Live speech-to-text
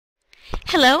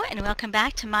Hello and welcome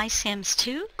back to My Sims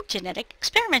 2 Genetic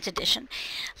Experiment Edition.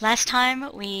 Last time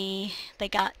they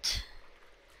got...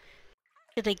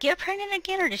 Did they get pregnant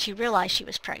again or did she realize she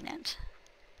was pregnant?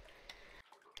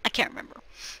 I can't remember.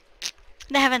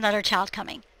 They have another child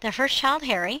coming. Their first child,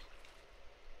 Harry,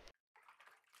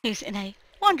 who's in a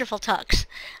wonderful tux.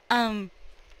 Let's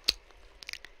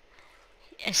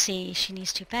see, she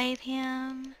needs to bathe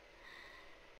him.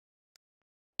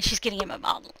 She's getting him a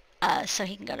bottle so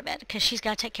he can go to bed because she's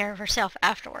got to take care of herself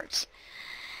afterwards.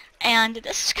 And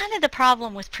this is kind of the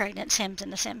problem with pregnant Sims in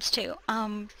The Sims 2.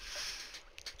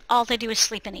 All they do is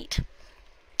sleep and eat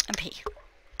and pee.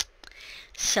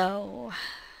 So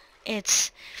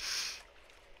it's...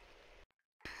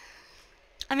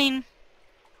 I mean,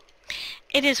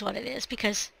 it is what it is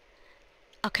because...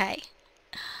 Okay.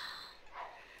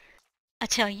 I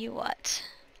tell you what.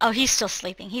 Oh, he's still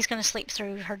sleeping. He's going to sleep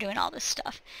through her doing all this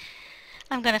stuff.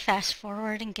 I'm going to fast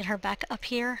forward and get her back up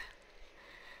here.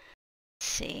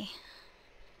 Let's see.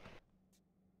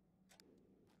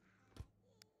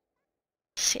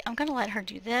 See, I'm going to let her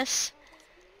do this.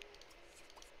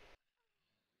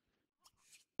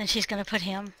 Then she's going to put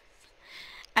him...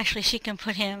 Actually, she can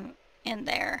put him in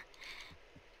there.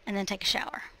 And then take a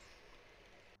shower.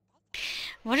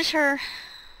 What is her...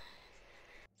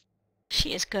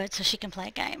 She is good, so she can play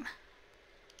a game.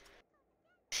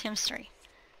 Sims 3.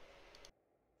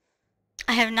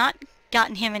 I have not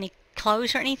gotten him any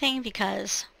clothes or anything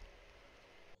because...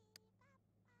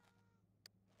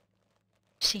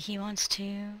 See, he wants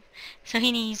to... So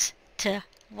he needs to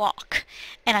walk.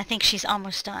 And I think she's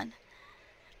almost done.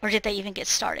 Or did they even get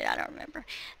started? I don't remember.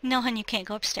 No, hon, you can't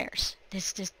go upstairs.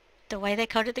 This is the way they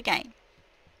coded the game.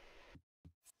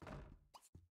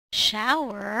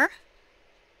 Shower...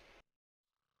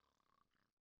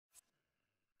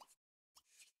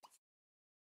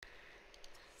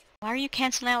 Why are you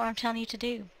canceling out what I'm telling you to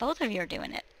do? Both of you are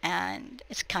doing it, and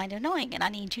it's kind of annoying, and I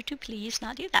need you to please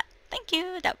not do that. Thank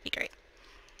you. That would be great.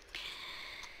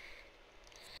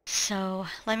 So,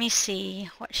 let me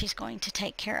see what she's going to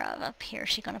take care of up here. Is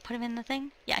she going to put him in the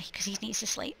thing? Yeah, because he needs to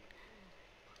sleep.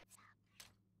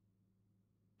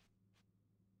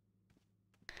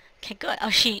 Okay, good.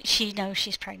 Oh, she knows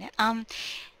she's pregnant.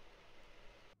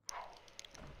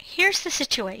 Here's the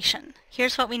situation.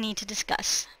 Here's what we need to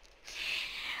discuss.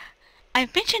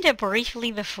 I've mentioned it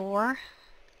briefly before.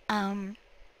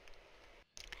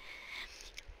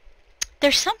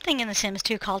 There's something in The Sims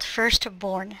 2 called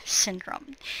firstborn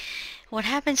syndrome. What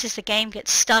happens is the game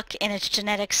gets stuck in its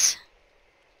genetics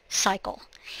cycle.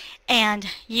 And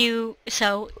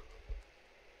so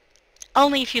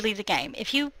only if you leave the game.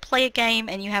 If you play a game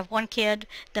and you have one kid,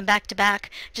 then back to back,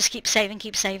 just keep saving,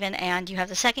 and you have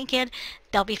the second kid,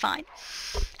 they'll be fine.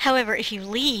 However, if you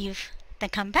leave, then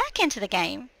come back into the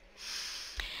game,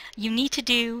 you need to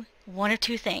do one of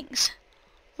two things.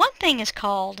 One thing is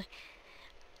called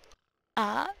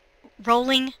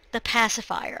rolling the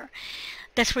pacifier.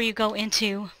 That's where you go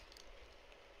into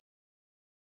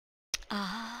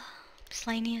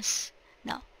miscellaneous.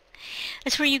 No.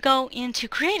 That's where you go into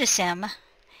create a sim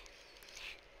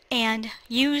and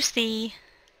use the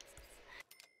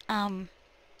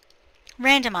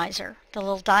randomizer, the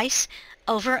little dice,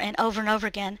 over and over and over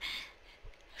again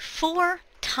 4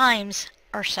 times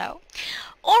or so.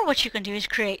 Or what you can do is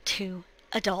create 2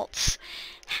 adults,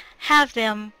 have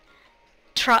them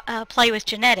play with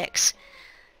genetics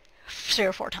 3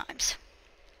 or 4 times.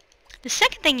 The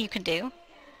second thing you can do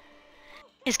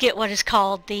is get what is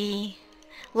called the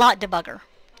lot debugger.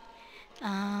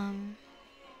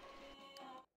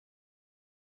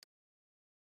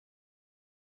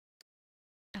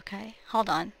 Okay, hold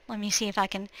on. Let me see if I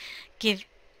can give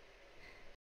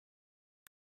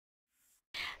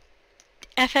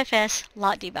FFS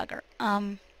lot debugger.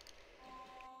 Let's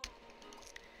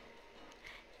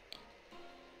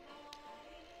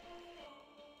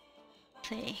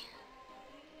see.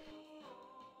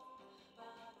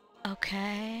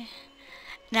 Okay.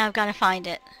 Now I've got to find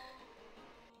it.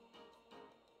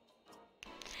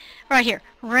 Right here.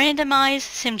 Randomize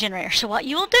sim generator. So what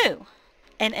you will do,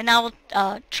 and I will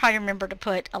try to remember to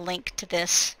put a link to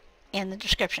this in the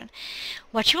description.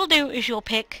 What you will do is you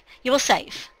will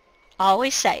save.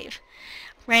 Always save.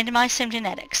 Randomize sim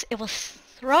genetics. It will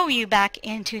throw you back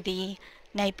into the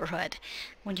neighborhood.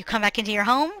 When you come back into your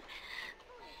home,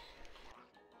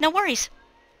 no worries.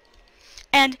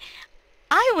 And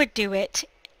I would do it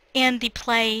in the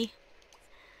play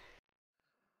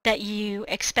that you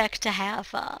expect to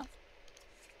have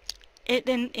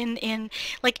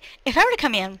like if I were to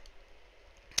come in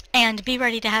and be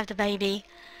ready to have the baby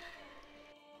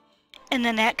in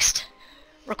the next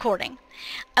recording.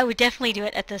 I would definitely do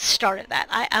it at the start of that.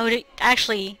 I would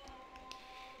actually,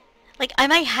 like, I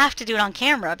might have to do it on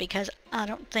camera because I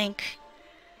don't think,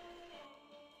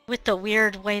 with the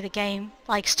weird way the game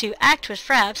likes to act with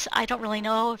fraps, I don't really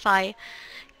know if I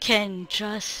can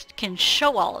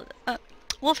show all of it.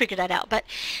 We'll figure that out. But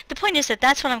the point is that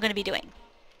that's what I'm going to be doing.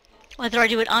 Whether I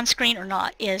do it on screen or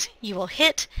not, is you will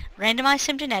hit randomize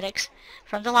sim genetics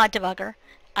from the lot debugger.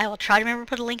 I will try to remember to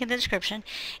put a link in the description.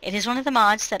 It is one of the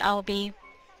mods that I will be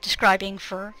describing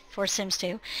for Sims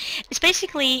 2. It's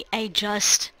basically a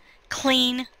just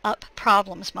clean up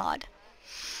problems mod.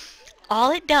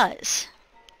 All it does,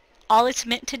 all it's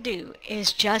meant to do,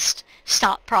 is just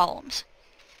stop problems.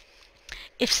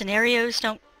 If scenarios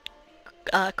don't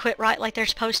quit right like they're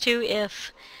supposed to,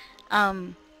 if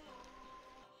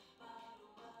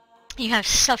you have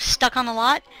stuff stuck on the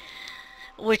lot,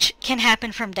 which can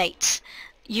happen from dates.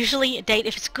 Usually a date,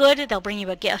 if it's good, they'll bring you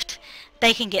a gift.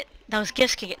 Those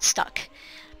gifts can get stuck.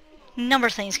 A number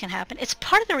of things can happen. It's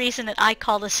part of the reason that I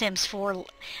call The Sims 4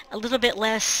 a little bit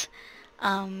less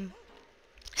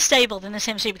stable than The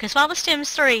Sims 3, because while The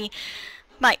Sims 3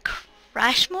 might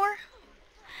crash more,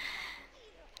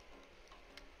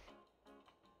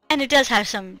 and it does have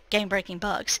some game-breaking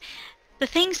bugs, the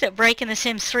things that break in The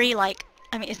Sims 3,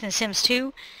 in The Sims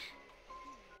 2,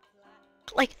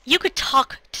 like, you could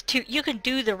you can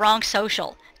do the wrong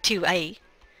social to a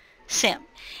sim,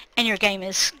 and your game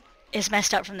is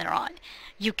messed up from there on.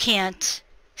 You can't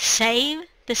save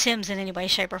the Sims in any way,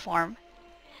 shape, or form,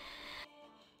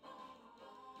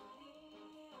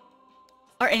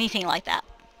 or anything like that.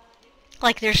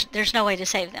 Like, there's no way to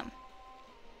save them.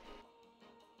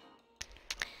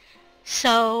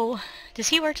 So, does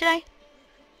he work today?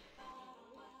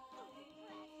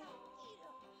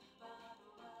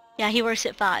 Yeah, he works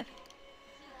at 5.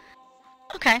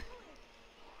 Okay.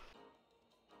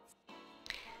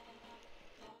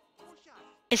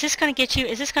 Is this gonna get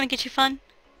you fun?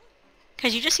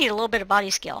 Because you just need a little bit of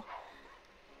body skill.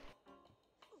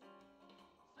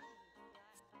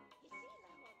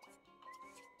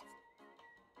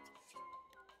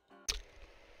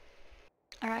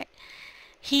 Alright.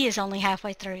 He is only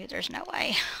halfway through. There's no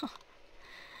way.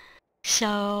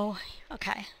 So,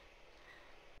 okay.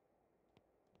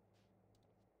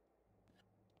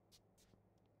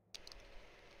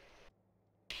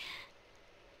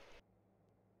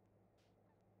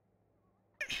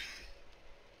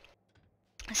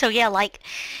 So yeah, like,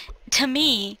 to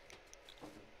me,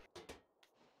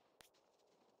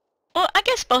 well, I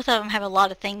guess both of them have a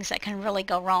lot of things that can really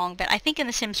go wrong, but I think in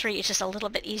The Sims 3 it's just a little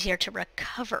bit easier to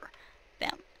recover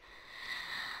them.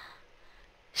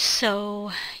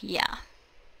 So, yeah.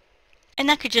 And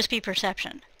that could just be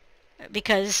perception.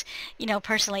 Because, you know,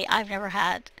 personally, I've never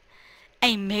had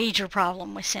a major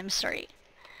problem with Sims 3.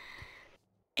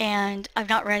 And I've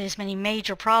not read as many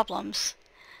major problems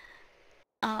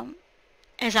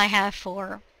as I have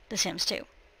for The Sims 2.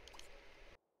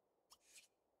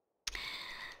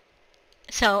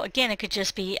 So again, it could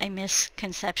just be a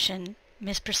misperception,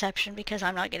 because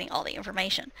I'm not getting all the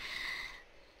information.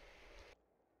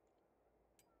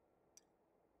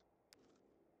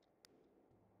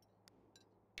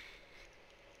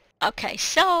 Okay,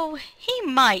 so he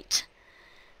might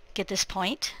get this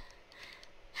point.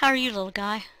 How are you, little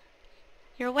guy?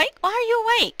 You're awake? Why are you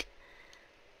awake?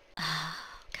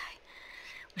 Okay.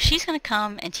 Well, she's going to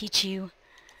come and teach you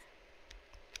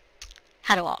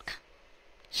how to walk.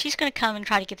 She's going to come and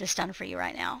try to get this done for you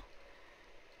right now.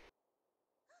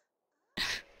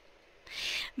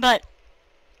 But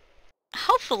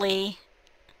hopefully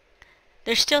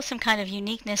there's still some kind of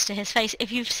uniqueness to his face.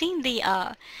 If you've seen the,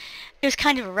 it was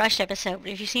kind of a rushed episode,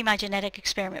 but if you see my genetic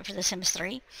experiment for The Sims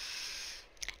 3,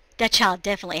 that child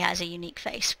definitely has a unique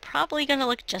face. Probably going to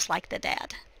look just like the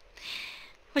dad.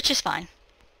 Which is fine.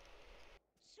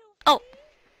 Oh.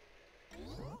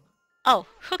 Oh,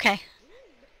 okay.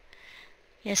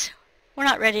 Yes, we're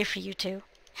not ready for you to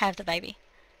have the baby.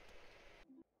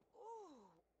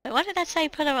 Wait, what did that say?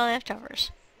 Put over leftovers.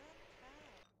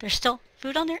 There's still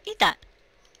food on there? Eat that.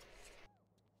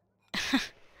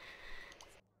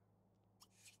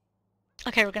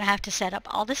 Okay, we're going to have to set up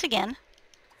all this again.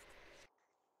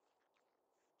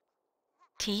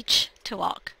 Teach to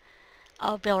walk.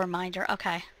 Oh, bill reminder.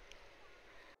 Okay.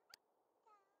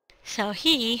 So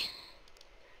he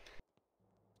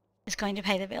is going to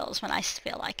pay the bills when I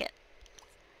feel like it.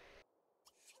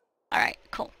 Alright,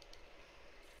 cool.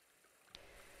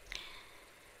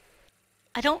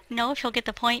 I don't know if he'll get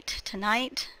the point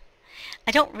tonight.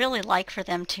 I don't really like for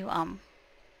them to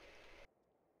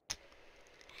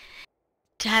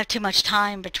have too much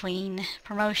time between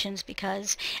promotions,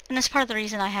 because, and that's part of the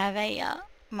reason I have a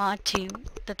mod to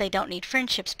that they don't need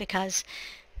friendships because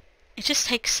it just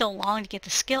takes so long to get the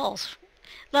skills.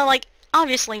 Well, like,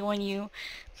 obviously when you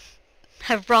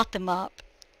have brought them up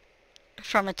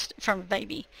from a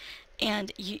baby,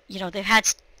 and you know they've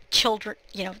had children,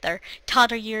 you know, their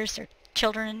toddler years, their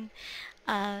children,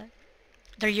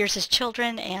 their years as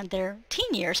children, and their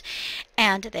teen years,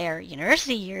 and their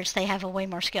university years, they have a way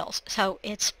more skills. So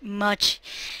it's much.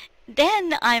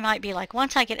 Then I might be like,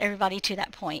 once I get everybody to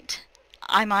that point,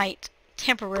 I might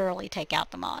temporarily take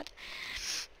out the mod.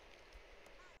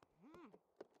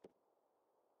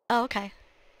 Oh, okay.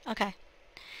 Okay.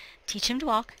 Teach him to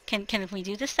walk. Can we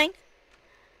do this thing?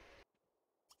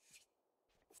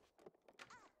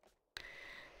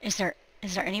 Is there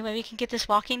any way we can get this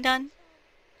walking done?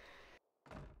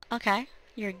 Okay.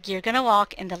 You're gonna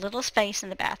walk in the little space in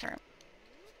the bathroom.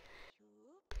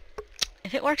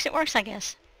 If it works, I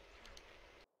guess.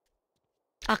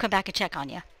 I'll come back and check on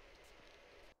you.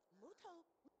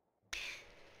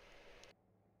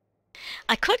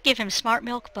 I could give him smart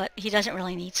milk, but he doesn't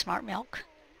really need smart milk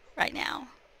right now.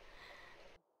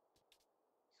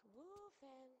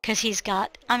 Because he's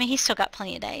got, I mean, he's still got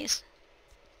plenty of days.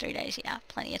 3 days, yeah,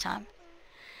 plenty of time.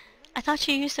 I thought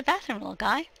you used the bathroom, little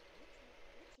guy.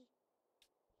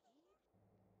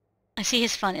 I see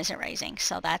his fun isn't raising,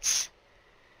 so that's...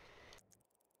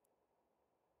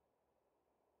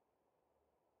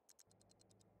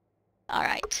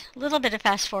 Alright, a little bit of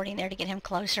fast forwarding there to get him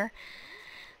closer.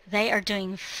 They are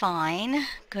doing fine.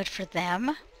 Good for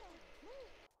them.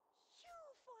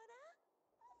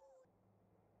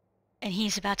 And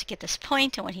he's about to get this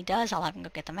point, and when he does, I'll have him go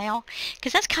get the mail.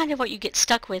 Because that's kind of what you get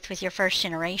stuck with your first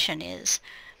generation is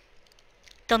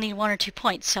they'll need 1 or 2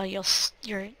 points, so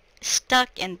you're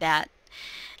stuck in that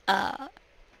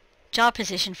job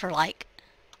position for like...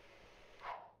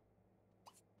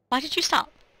 Why did you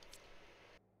stop?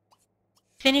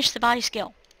 Finish the body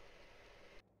skill.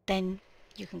 Then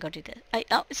you can go do this.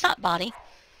 Oh, it's not body.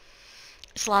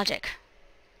 It's logic.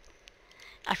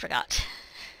 I forgot.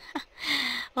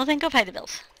 Well, then go pay the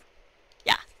bills.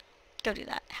 Yeah, go do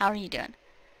that. How are you doing?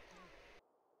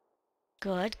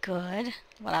 Good, good.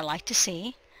 What I like to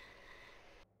see.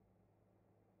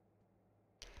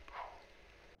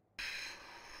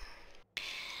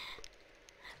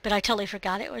 But I totally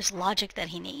forgot it was logic that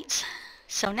he needs.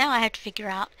 So now I have to figure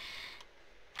out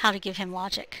how to give him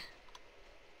logic.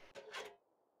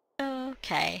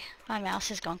 Okay, my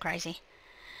mouse is going crazy.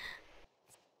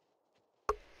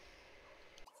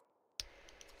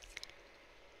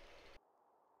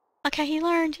 Okay, he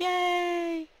learned.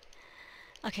 Yay!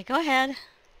 Okay, go ahead.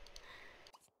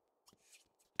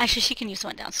 Actually, she can use the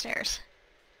one downstairs.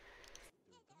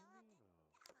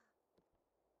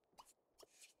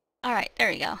 Alright, there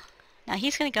we go. Now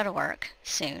he's going to go to work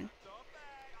soon.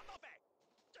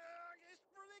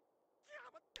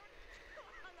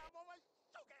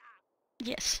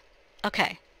 Yes.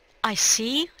 Okay. I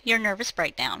see your nervous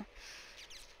breakdown.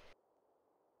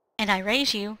 And I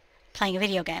raise you playing a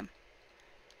video game.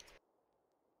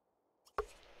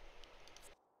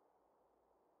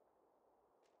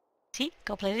 See?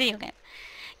 Go play the video game.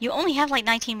 You only have like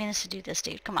 19 minutes to do this,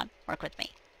 dude. Come on, work with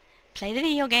me. Play the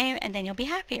video game and then you'll be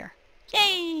happier.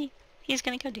 Yay! He's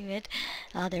gonna go do it.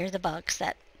 There's the bugs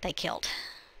that they killed.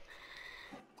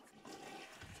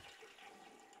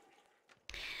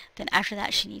 Then after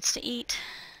that she needs to eat.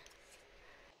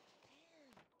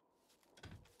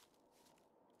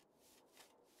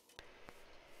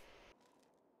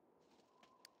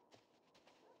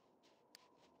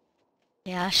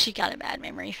 Yeah, she got a bad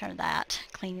memory from that,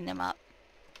 cleaning them up.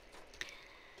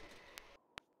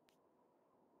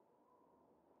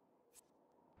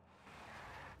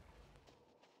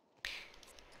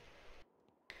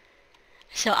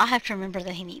 So I have to remember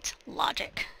that he needs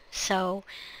logic. So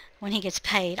when he gets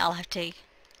paid, I'll have to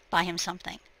buy him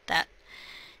something that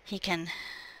he can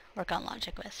work on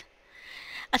logic with.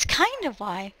 That's kind of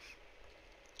why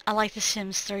I like The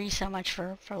Sims 3 so much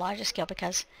for logic skill,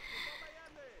 because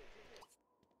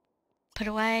put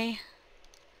away,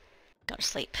 go to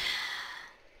sleep.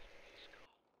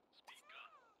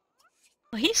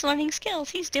 Well, he's learning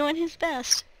skills. He's doing his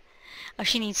best. Oh,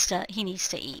 he needs to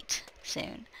eat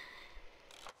soon.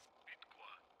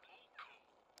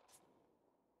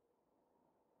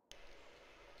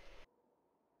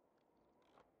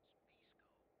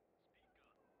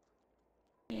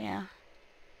 Yeah.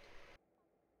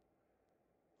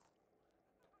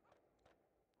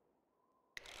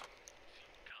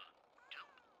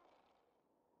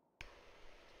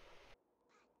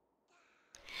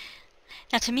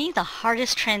 Now, to me, the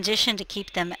hardest transition to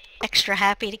keep them extra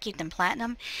happy, to keep them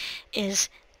platinum, is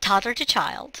toddler to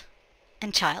child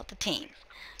and child to teen.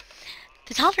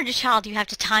 to toddler to child, you have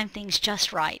to time things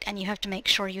just right, and you have to make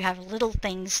sure you have little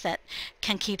things that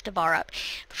can keep the bar up.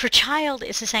 For child,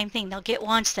 it's the same thing. They'll get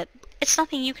wants that it's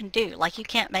nothing you can do. Like, you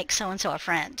can't make so-and-so a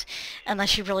friend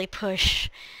unless you really push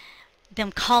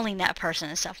them calling that person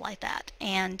and stuff like that.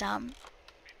 And, uh-oh.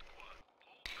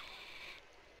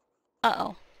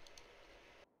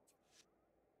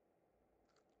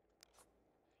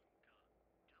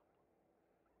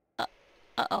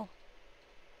 Uh-oh.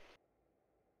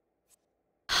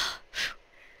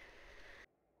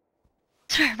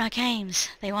 Sorry, my games.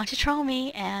 They want to troll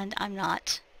me, and I'm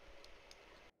not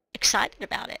excited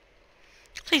about it.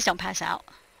 Please don't pass out.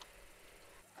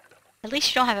 At least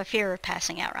you don't have a fear of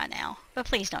passing out right now. But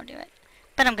please don't do it.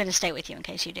 But I'm going to stay with you in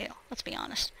case you do. Let's be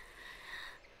honest.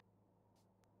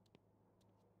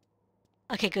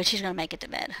 Okay, good. She's going to make it to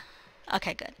bed.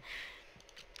 Okay, good.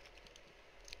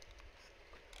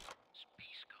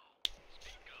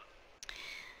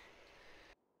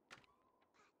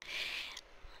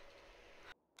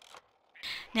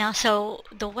 Now, so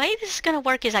the way this is going to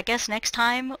work is, I guess next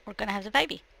time we're going to have the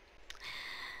baby.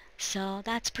 So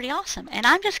that's pretty awesome. And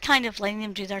I'm just kind of letting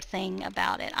them do their thing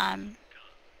about it.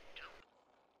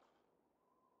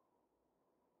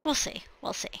 We'll see.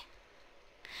 We'll see.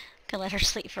 Gonna let her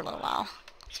sleep for a little while.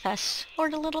 Let's fast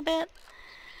forward a little bit.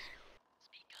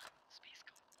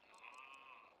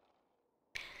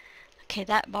 Okay,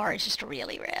 that bar is just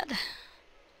really red.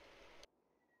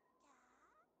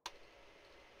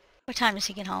 What time does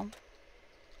he get home?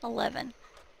 11.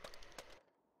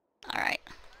 Alright.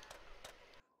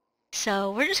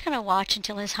 So we're just gonna watch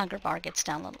until his hunger bar gets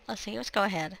down. Let's see, let's go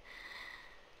ahead.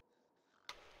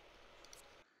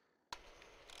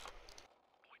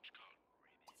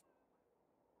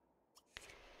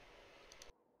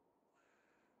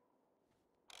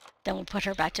 Then we'll put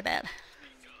her back to bed.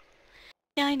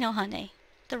 Yeah, I know, honey.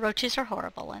 The roaches are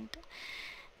horrible, and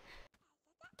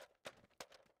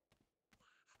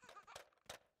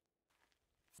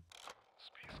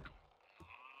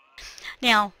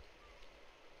now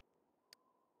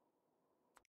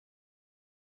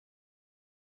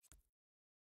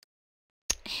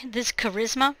this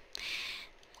charisma,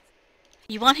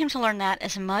 you want him to learn that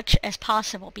as much as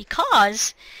possible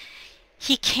because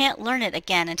he can't learn it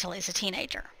again until he's a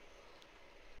teenager.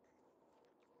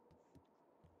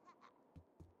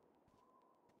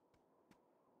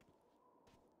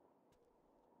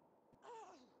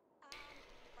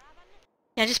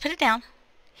 Yeah, just put it down.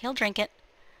 He'll drink it.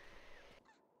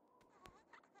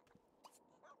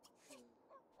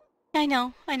 I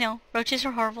know, I know. Roaches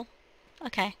are horrible.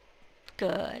 Okay.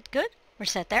 Good, good. We're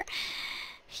set there.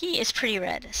 He is pretty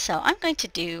red, so I'm going to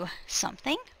do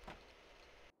something.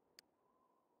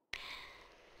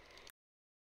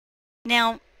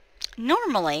 Now,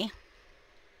 normally,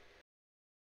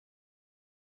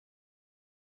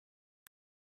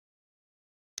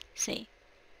 see,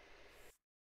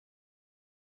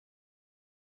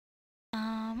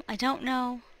 I don't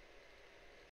know.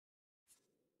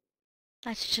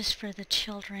 That's just for the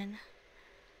children.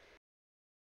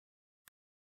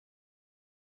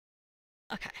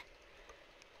 Okay.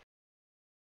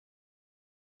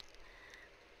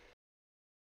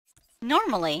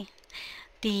 Normally,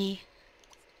 the...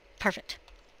 Perfect.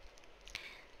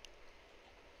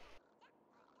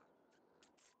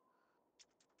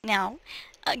 Now,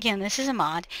 again, this is a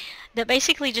mod that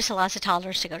basically just allows the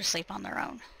toddlers to go to sleep on their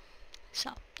own.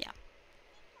 So, yeah.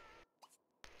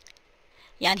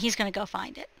 Yeah, and he's going to go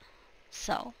find it.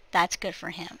 So, that's good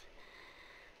for him.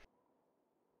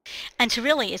 And to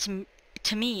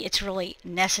me, it's really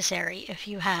necessary if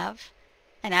you have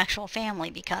an actual family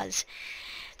because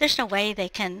there's no way they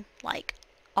can, like,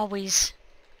 always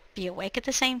be awake at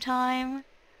the same time.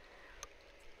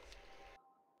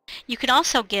 You can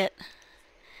also get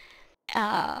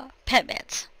pet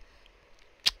beds.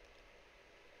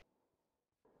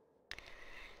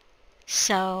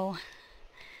 So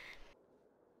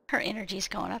her energy's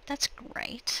going up. That's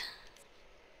great.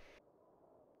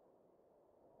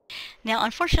 Now,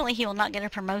 unfortunately, he will not get a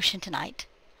promotion tonight,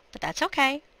 but that's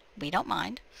okay. We don't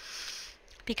mind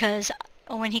because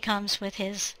when he comes with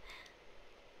his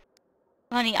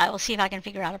money, I will see if I can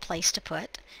figure out a place to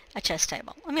put a chess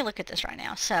table. Let me look at this right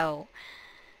now. So,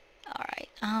 all right.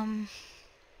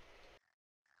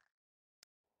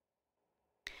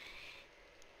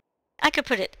 I could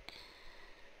put it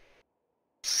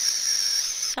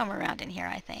somewhere around in here,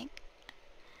 I think.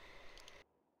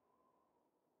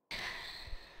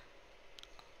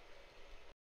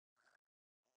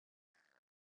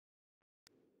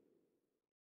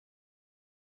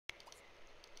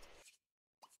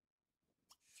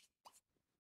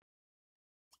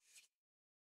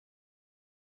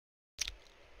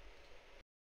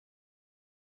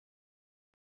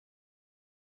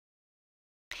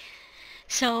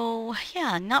 So,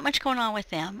 yeah, not much going on with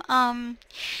them.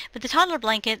 But the toddler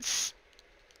blankets,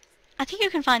 I think you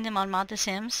can find them on Mod The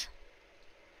Sims.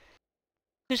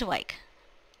 Who's awake?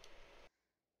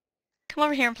 Come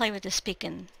over here and play with the speak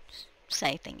and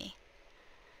say thingy.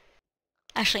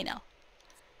 Actually, no.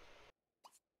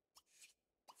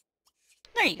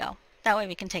 There you go. That way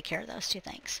we can take care of those two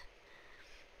things.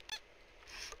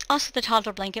 Also, the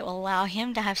toddler blanket will allow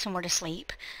him to have somewhere to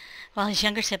sleep, while his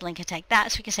younger sibling can take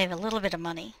that, so we can save a little bit of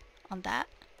money on that.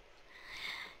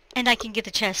 And I can get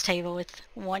the chess table with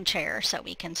one chair, so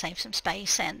we can save some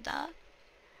space and,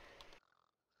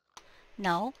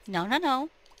 No, no, no, no.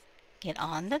 Get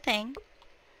on the thing.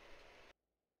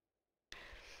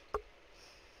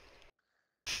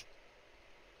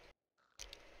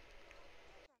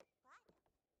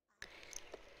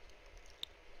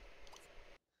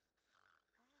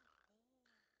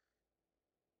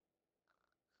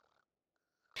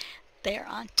 They're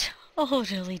on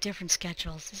totally different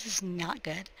schedules. This is not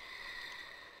good.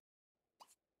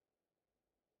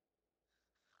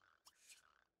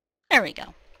 There we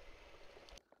go.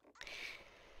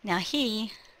 Now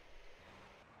he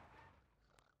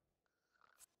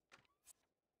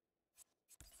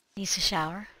needs to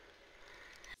shower.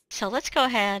 So let's go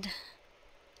ahead.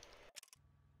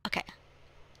 Okay.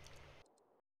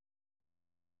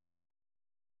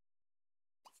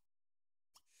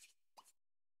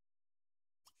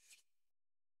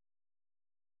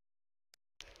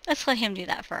 Let's let him do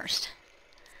that first.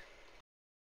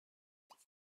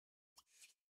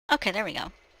 Okay, there we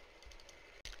go.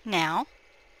 Now,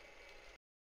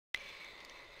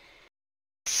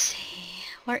 let's see.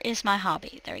 Where is my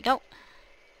hobby? There we go.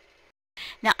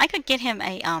 Now, I could get him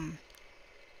a,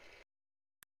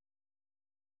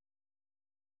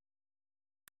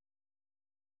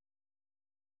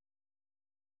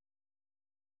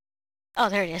 Oh,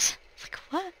 there it is. Like,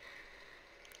 what?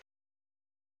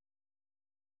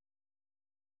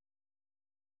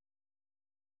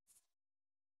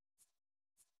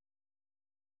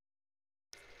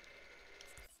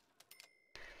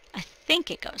 I think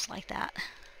it goes like that.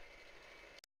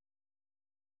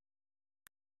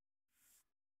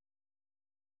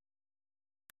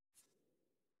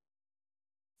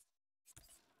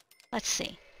 Let's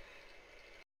see.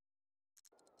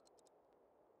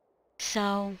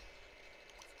 So,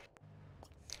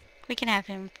 we can have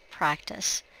him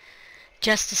practice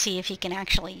just to see if he can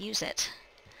actually use it.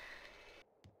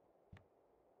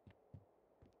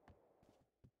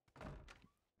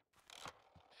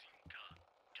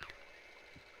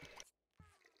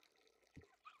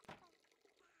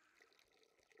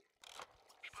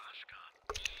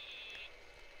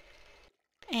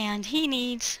 And he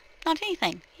needs not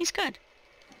anything. He's good.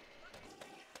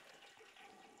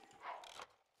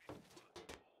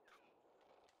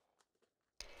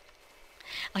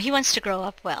 Oh, he wants to grow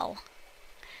up well.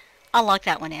 I'll lock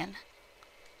that one in.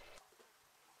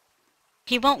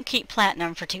 He won't keep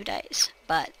platinum for 2 days,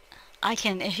 but I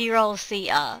can, if he rolls the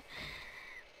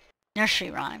nursery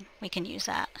rhyme, we can use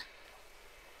that.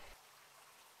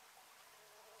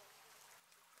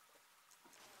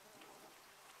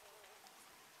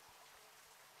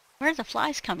 Where are the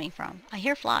flies coming from? I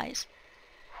hear flies.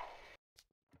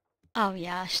 Oh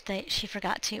yeah, she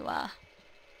forgot to,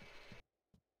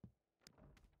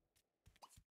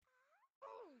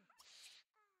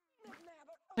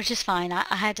 which is fine. I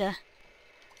had to...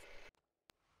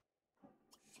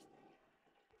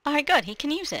 Alright, good. He can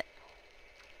use it.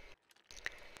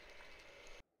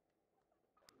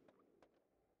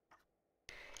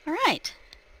 Alright.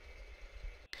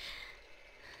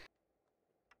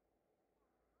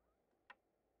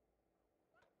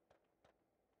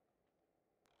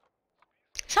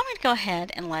 So I'm going to go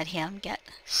ahead and let him get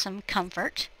some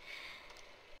comfort.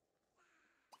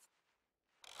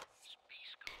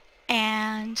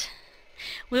 And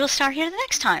we will start here the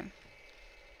next time.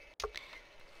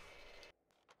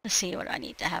 Let's see, what do I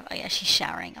need to have? Oh yeah, she's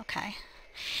showering. Okay.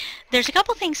 There's a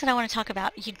couple things that I want to talk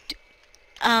about.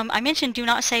 I mentioned do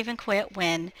not save and quit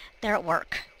when they're at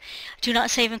work. Do not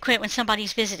save and quit when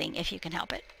somebody's visiting, if you can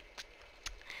help it.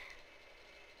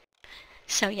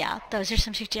 So yeah, those are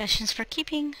some suggestions for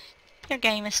keeping your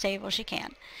game as stable as you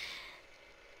can.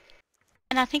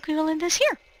 And I think we will end this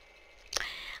here.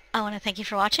 I want to thank you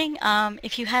for watching.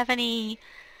 If you have any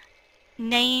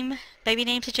baby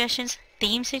name suggestions,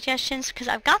 theme suggestions, because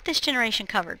I've got this generation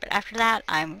covered, but after that,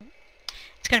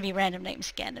 it's going to be random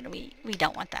names again, and we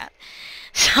don't want that.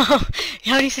 So, if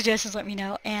you have any suggestions, let me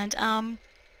know. And,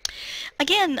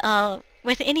 again,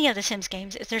 with any of the Sims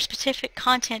games, if there's specific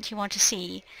content you want to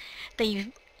see that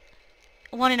you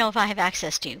want to know if I have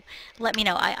access to, let me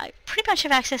know. I pretty much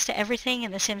have access to everything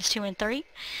in The Sims 2 and 3.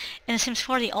 In The Sims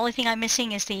 4, the only thing I'm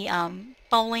missing is the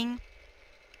bowling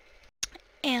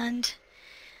and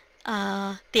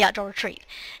the outdoor retreat.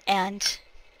 And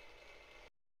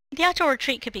the outdoor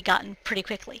retreat could be gotten pretty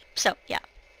quickly. So, yeah.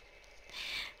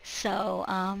 So,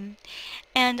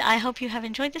 and I hope you have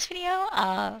enjoyed this video.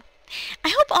 I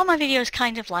hope all my videos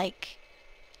kind of like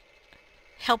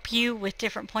help you with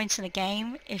different points in the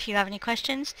game if you have any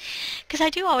questions, because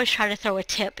I do always try to throw a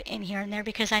tip in here and there,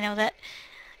 because I know that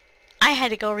I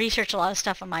had to go research a lot of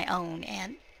stuff on my own,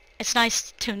 and it's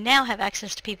nice to now have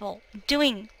access to people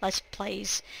doing Let's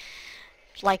Plays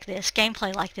like this,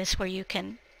 gameplay like this, where you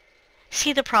can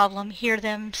see the problem, hear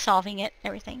them solving it,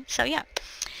 everything. So yeah,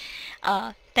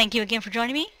 thank you again for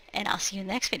joining me, and I'll see you in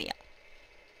the next video.